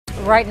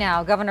Right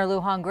now, Governor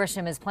Lujan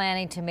Grisham is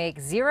planning to make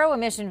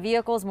zero-emission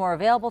vehicles more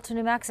available to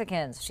New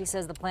Mexicans. She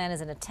says the plan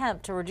is an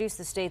attempt to reduce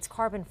the state's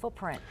carbon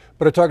footprint.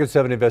 But a Target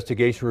 7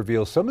 investigation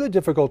reveals some of the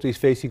difficulties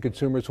facing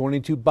consumers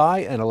wanting to buy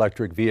an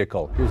electric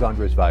vehicle. Here's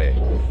Andres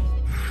Valle.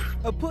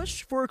 A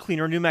push for a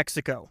cleaner New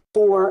Mexico.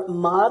 For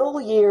model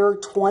year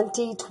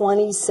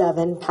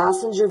 2027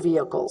 passenger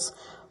vehicles,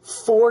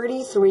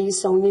 43,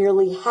 so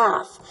nearly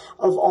half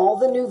of all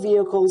the new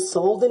vehicles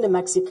sold in New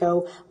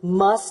Mexico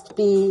must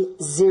be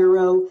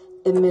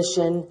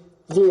zero-emission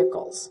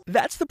vehicles.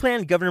 That's the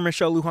plan Governor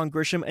Michelle Lujan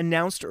Grisham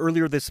announced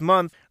earlier this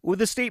month. With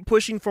the state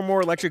pushing for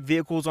more electric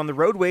vehicles on the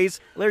roadways,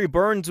 Larry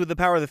Burns with the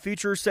Power of the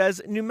Future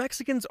says New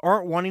Mexicans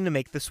aren't wanting to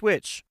make the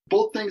switch.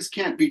 Both things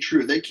can't be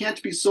true. They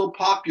can't be so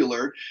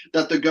popular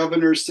that the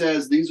governor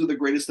says these are the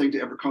greatest thing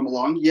to ever come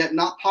along, yet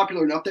not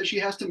popular enough that she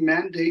has to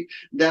mandate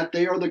that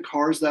they are the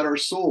cars that are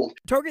sold.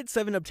 Target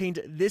 7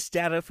 obtained this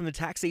data from the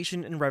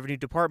Taxation and Revenue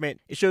Department.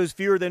 It shows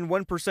fewer than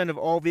 1% of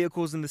all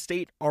vehicles in the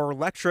state are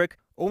electric.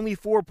 Only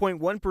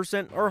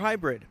 4.1% are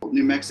hybrid.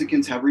 New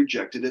Mexicans have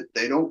rejected it.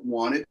 They don't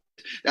want it.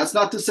 That's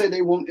not to say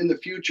they won't in the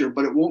future,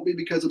 but it won't be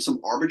because of some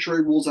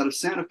arbitrary rules out of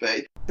Santa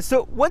Fe.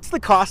 So what's the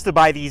cost to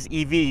buy these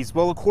EVs?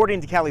 Well,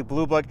 according to Kelley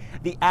Blue Book,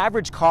 the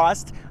average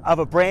cost of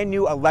a brand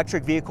new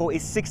electric vehicle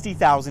is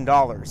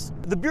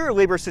 $60,000. The Bureau of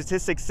Labor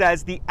Statistics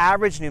says the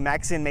average New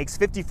Mexican makes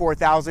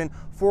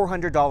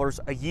 $54,400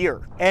 a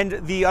year.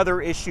 And the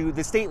other issue,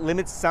 the state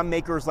limits some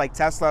makers like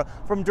Tesla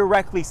from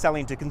directly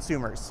selling to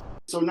consumers.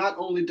 So not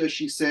only does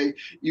she say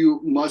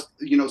you must,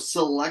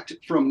 select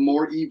from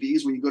more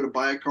EVs when you go to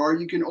buy a car,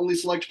 you can only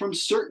select from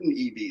certain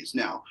EVs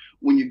now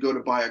when you go to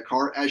buy a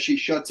car, as she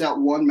shuts out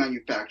one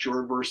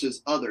manufacturer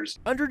versus others.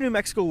 Under New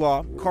Mexico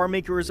law, car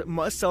makers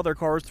must sell their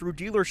cars through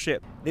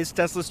dealership. This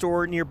Tesla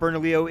store near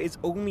Bernalillo is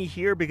only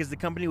here because the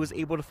company was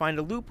able to find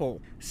a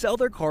loophole: sell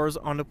their cars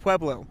onto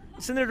Pueblo.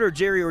 Senator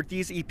Jerry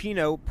Ortiz y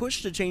Pino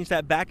pushed to change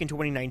that back in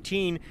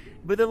 2019,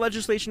 but the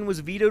legislation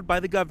was vetoed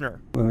by the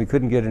governor. When we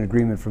couldn't get an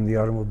agreement from the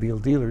automobile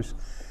dealers,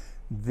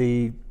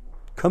 the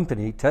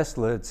company,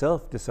 Tesla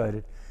itself,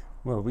 decided,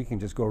 well, we can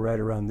just go right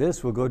around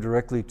this. We'll go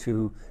directly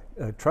to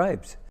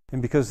tribes.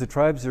 And because the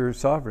tribes are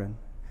sovereign,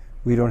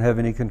 we don't have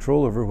any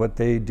control over what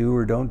they do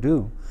or don't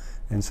do.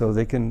 And so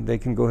they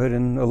can go ahead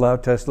and allow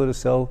Tesla to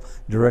sell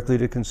directly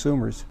to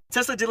consumers.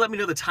 Tesla did let me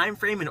know the time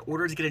frame in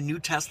order to get a new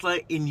Tesla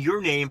in your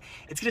name.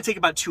 It's going to take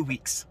about 2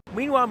 weeks.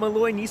 Meanwhile,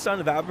 Malloy Nissan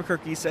of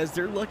Albuquerque says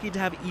they're lucky to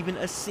have even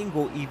a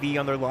single EV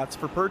on their lots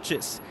for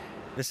purchase.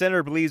 The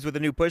senator believes with a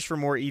new push for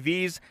more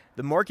EVs,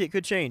 the market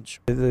could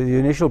change. The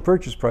initial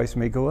purchase price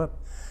may go up,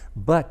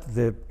 but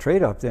the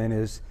trade-off then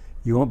is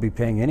you won't be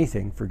paying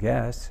anything for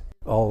gas.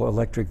 All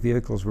electric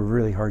vehicles were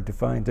really hard to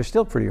find. They're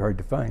still pretty hard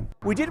to find.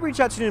 We did reach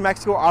out to New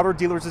Mexico Auto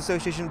Dealers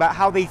Association about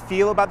how they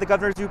feel about the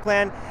governor's new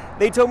plan.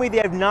 They told me they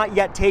have not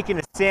yet taken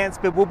a stance,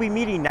 but we'll be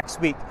meeting next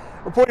week.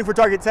 Reporting for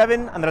Target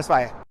 7, Andres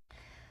Valle.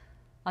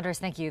 Andres,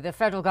 thank you. The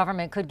federal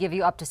government could give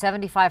you up to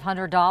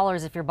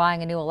 $7,500 if you're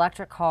buying a new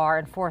electric car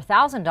and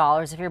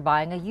 $4,000 if you're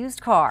buying a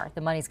used car.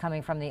 The money's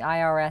coming from the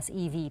IRS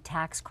EV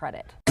tax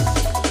credit.